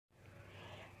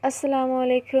Assalamu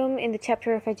alaikum. In the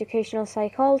chapter of educational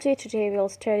psychology, today we'll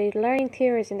study learning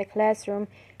theories in the classroom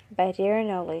by their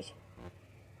knowledge.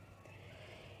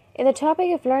 In the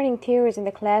topic of learning theories in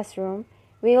the classroom,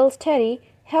 we will study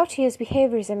how to use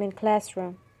behaviorism in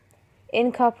classroom,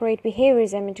 incorporate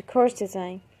behaviorism into course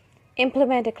design,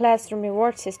 implement a classroom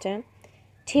reward system,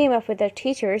 team up with their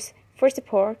teachers for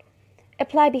support,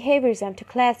 apply behaviorism to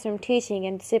classroom teaching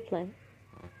and discipline.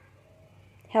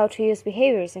 How to use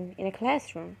behaviorism in a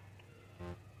classroom.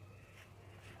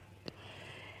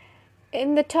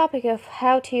 In the topic of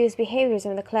how to use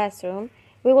behaviorism in the classroom,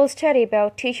 we will study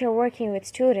about teacher working with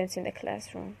students in the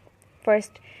classroom.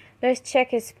 First, let's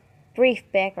check his brief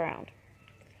background.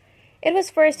 It was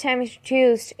first time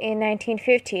introduced in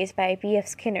 1950s by B.F.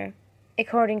 Skinner.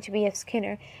 According to B.F.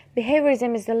 Skinner,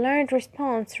 behaviorism is the learned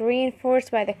response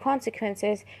reinforced by the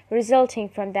consequences resulting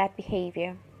from that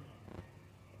behavior.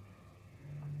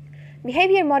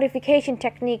 Behavior modification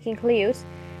technique includes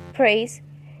praise,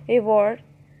 reward,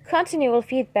 continual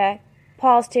feedback,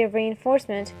 positive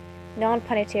reinforcement,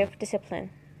 non-punitive discipline.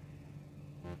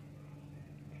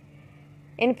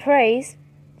 In praise,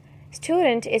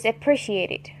 student is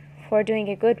appreciated for doing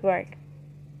a good work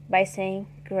by saying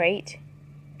great,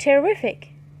 terrific,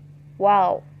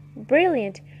 wow,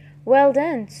 brilliant, well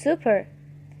done, super,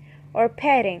 or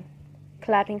patting,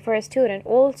 clapping for a student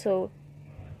also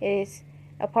is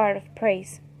a part of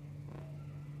praise.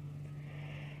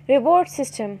 Reward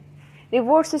system.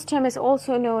 Reward system is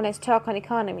also known as token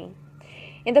economy.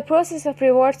 In the process of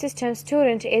reward system,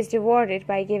 student is rewarded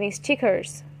by giving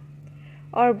stickers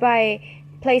or by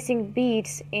placing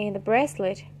beads in the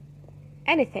bracelet.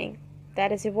 Anything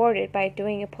that is rewarded by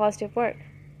doing a positive work.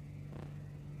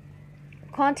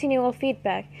 Continual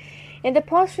feedback. In the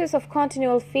process of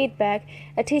continual feedback,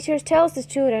 a teacher tells the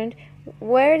student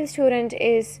where the student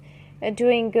is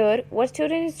doing good, what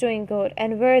student is doing good,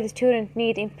 and where the student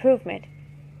needs improvement.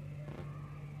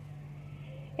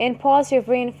 In positive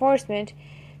reinforcement,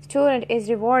 student is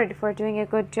rewarded for doing a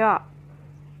good job.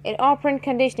 In operant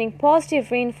conditioning, positive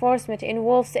reinforcement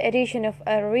involves the addition of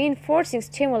a reinforcing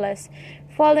stimulus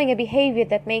following a behavior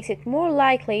that makes it more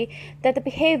likely that the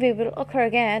behavior will occur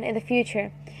again in the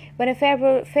future when a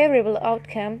favorable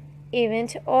outcome,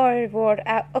 event, or reward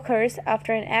occurs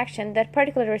after an action. That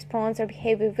particular response or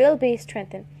behavior will be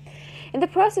strengthened. In the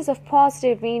process of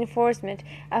positive reinforcement,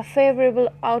 a favorable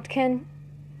outcome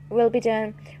will be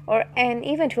done, or an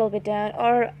event will be done,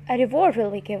 or a reward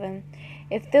will be given.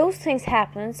 If those things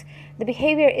happen, the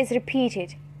behavior is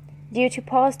repeated due to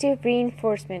positive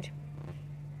reinforcement.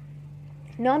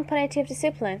 Non-punitive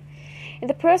discipline. In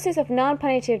the process of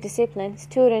non-punitive discipline,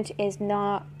 student is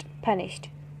not punished.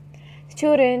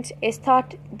 Student is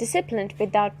taught disciplined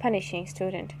without punishing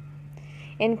student.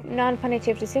 In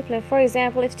non-punitive discipline, for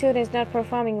example, if student is not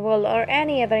performing well or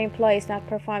any other employee is not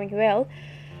performing well,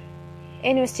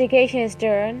 investigation is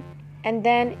done and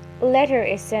then letter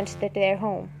is sent to their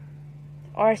home,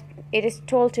 or it is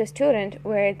told to a student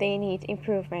where they need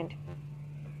improvement.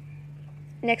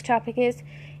 Next topic is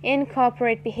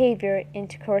incorporate behavior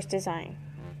into course design.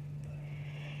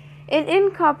 In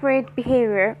incorporate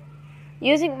behavior,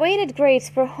 using weighted grades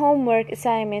for homework,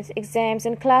 assignments, exams,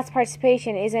 and class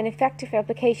participation is an effective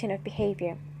application of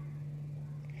behavior.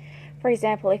 For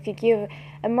example, if you give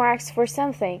marks for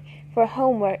something, for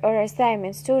homework or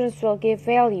assignment, students will give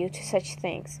value to such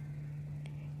things.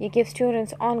 You give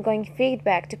students ongoing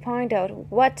feedback to point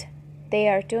out what they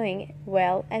are doing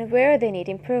well and where they need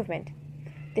improvement.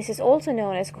 This is also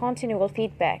known as continual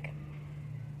feedback.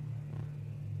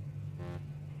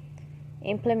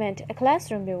 Implement a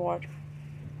classroom reward.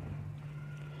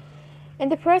 In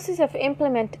the process of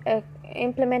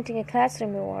implementing a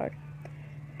classroom reward,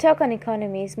 token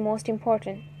economy is most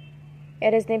important.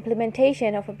 It is the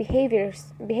implementation of a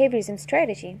behaviorism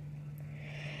strategy.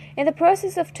 In the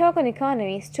process of token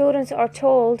economy, students are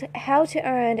told how to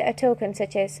earn a token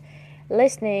such as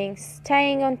listening,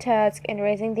 staying on task, and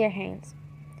raising their hands.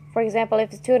 For example,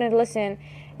 if the student listens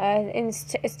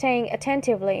staying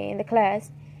attentively in the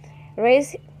class,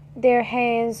 raise their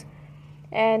hands,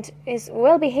 and is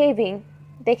well behaving,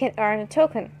 they can earn a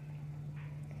token.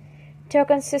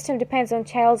 Token system depends on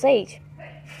child's age.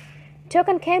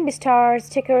 Token can be stars,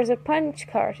 stickers, or punch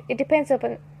cards. It depends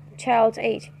upon child's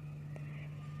age.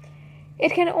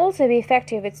 It can also be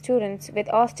effective with students with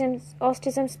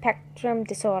autism spectrum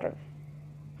disorder.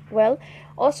 Well,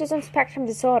 autism spectrum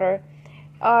disorder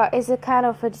is a kind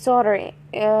of a disorder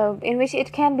in which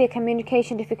it can be a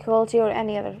communication difficulty or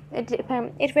any other.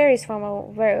 It varies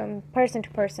from person to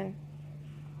person.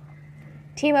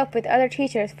 Team up with other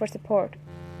teachers for support.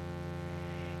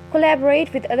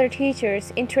 Collaborate with other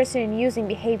teachers interested in using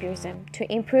behaviorism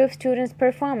to improve students'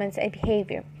 performance and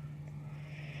behavior.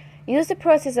 Use the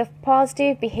process of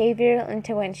positive behavioral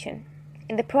intervention.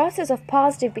 In the process of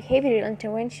positive behavioral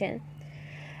intervention,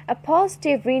 a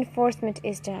positive reinforcement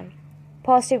is done.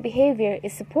 Positive behavior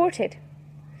is supported.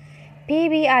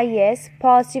 PBIS,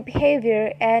 positive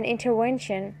behavior and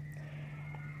intervention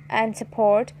and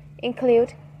support,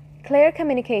 include clear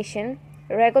communication,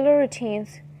 regular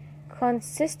routines,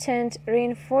 consistent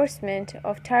reinforcement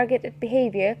of targeted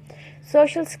behavior,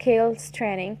 social skills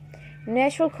training,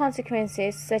 natural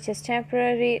consequences such as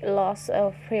temporary loss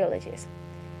of privileges.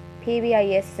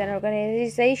 PBIS is an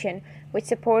organization which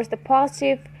supports the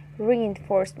positive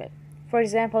reinforcement. For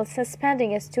example,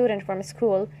 suspending a student from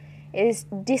school is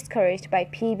discouraged by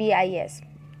PBIS.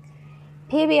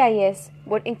 PBIS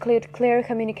would include clear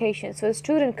communication so the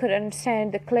student could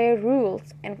understand the clear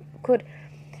rules and could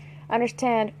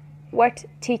understand what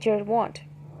teachers want.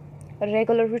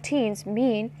 Regular routines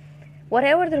mean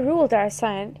whatever the rules are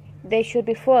assigned, they should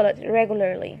be followed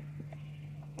regularly.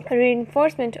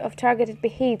 Reinforcement of targeted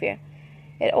behavior.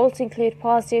 It also includes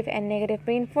positive and negative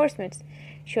reinforcements.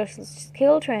 Social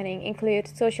skill training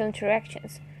includes social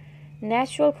interactions.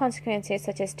 Natural consequences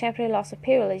such as temporary loss of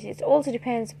privilege. It also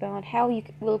depends upon how you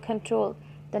will control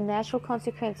the natural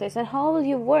consequences and how will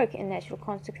you work in natural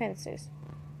consequences.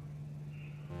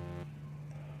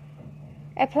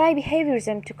 Apply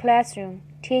behaviorism to classroom,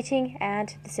 teaching,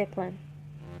 and discipline.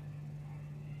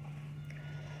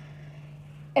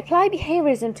 Apply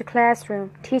behaviorism to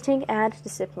classroom, teaching, and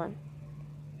discipline.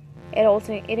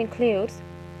 It includes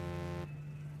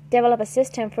develop a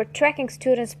system for tracking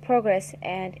students' progress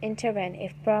and intervene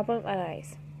if problem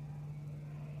arises.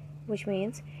 Which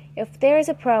means if there is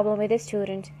a problem with a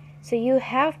student, so you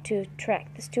have to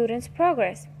track the student's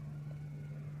progress.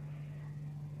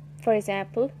 For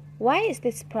example, why is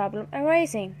this problem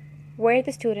arising? Where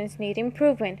the students need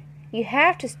improvement? You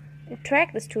have to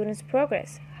track the student's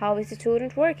progress. How is the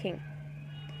student working?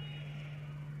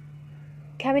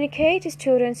 Communicate to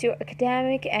students your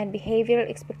academic and behavioral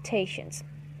expectations.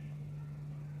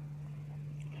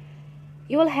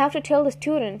 You will have to tell the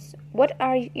students what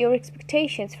are your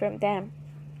expectations from them.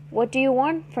 What do you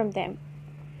want from them?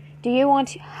 Do you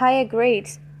want higher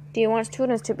grades? Do you want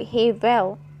students to behave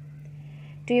well?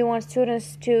 Do you want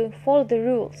students to follow the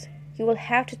rules? You will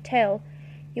have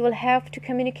to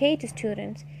communicate to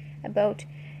students about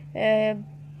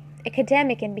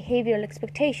academic and behavioral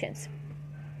expectations.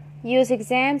 Use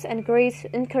exams and grades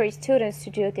to encourage students to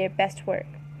do their best work.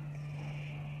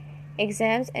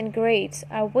 Exams and grades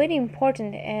are very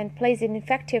important and plays an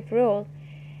effective role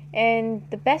in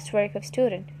the best work of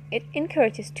student. It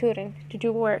encourages students to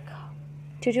do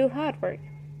hard work.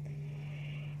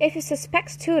 If you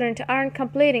suspect students aren't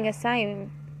completing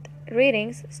assigned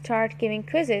readings, start giving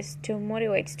quizzes to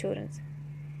motivate students.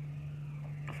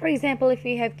 For example, if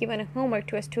you have given a homework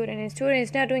to a student and the student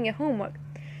is not doing a homework,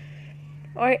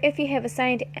 or if you have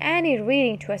assigned any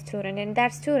reading to a student and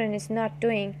that student is not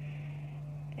doing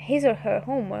his or her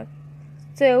homework,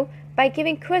 so by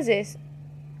giving quizzes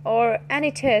or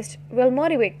any test will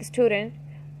motivate the student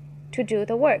to do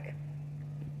the work.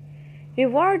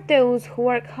 Reward those who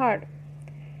work hard.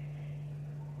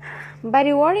 By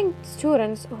rewarding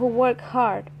students who work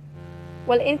hard,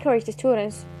 will encourage the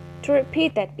students to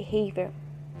repeat that behavior.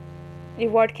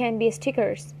 Reward can be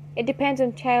stickers. It depends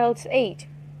on child's age.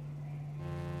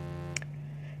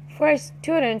 For a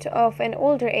student of an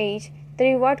older age,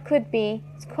 the reward could be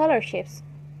scholarships.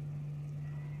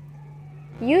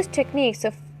 Use techniques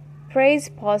of praise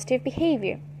positive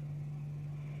behavior.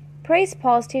 Praise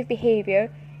positive behavior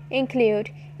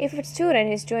include if a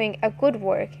student is doing a good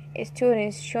work, a student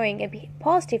is showing a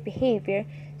positive behavior,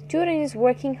 student is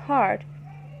working hard,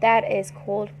 that is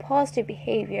called positive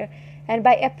behavior, and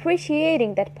by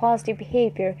appreciating that positive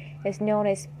behavior is known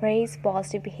as praise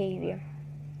positive behavior.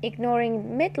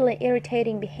 Ignoring mentally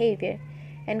irritating behavior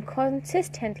and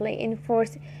consistently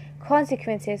enforce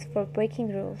consequences for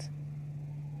breaking rules.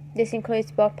 This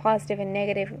includes both positive and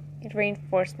negative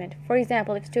reinforcement. For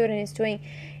example, if a student is doing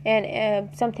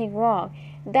something wrong,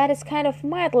 that is kind of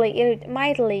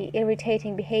mildly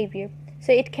irritating behavior,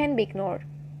 so it can be ignored.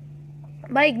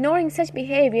 By ignoring such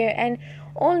behavior and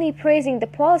only praising the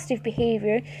positive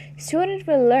behavior, students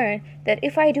will learn that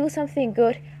if I do something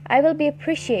good, I will be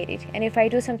appreciated, and if I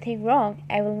do something wrong,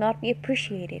 I will not be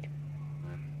appreciated.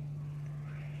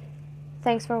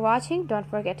 Thanks for watching. Don't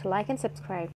forget to like and subscribe.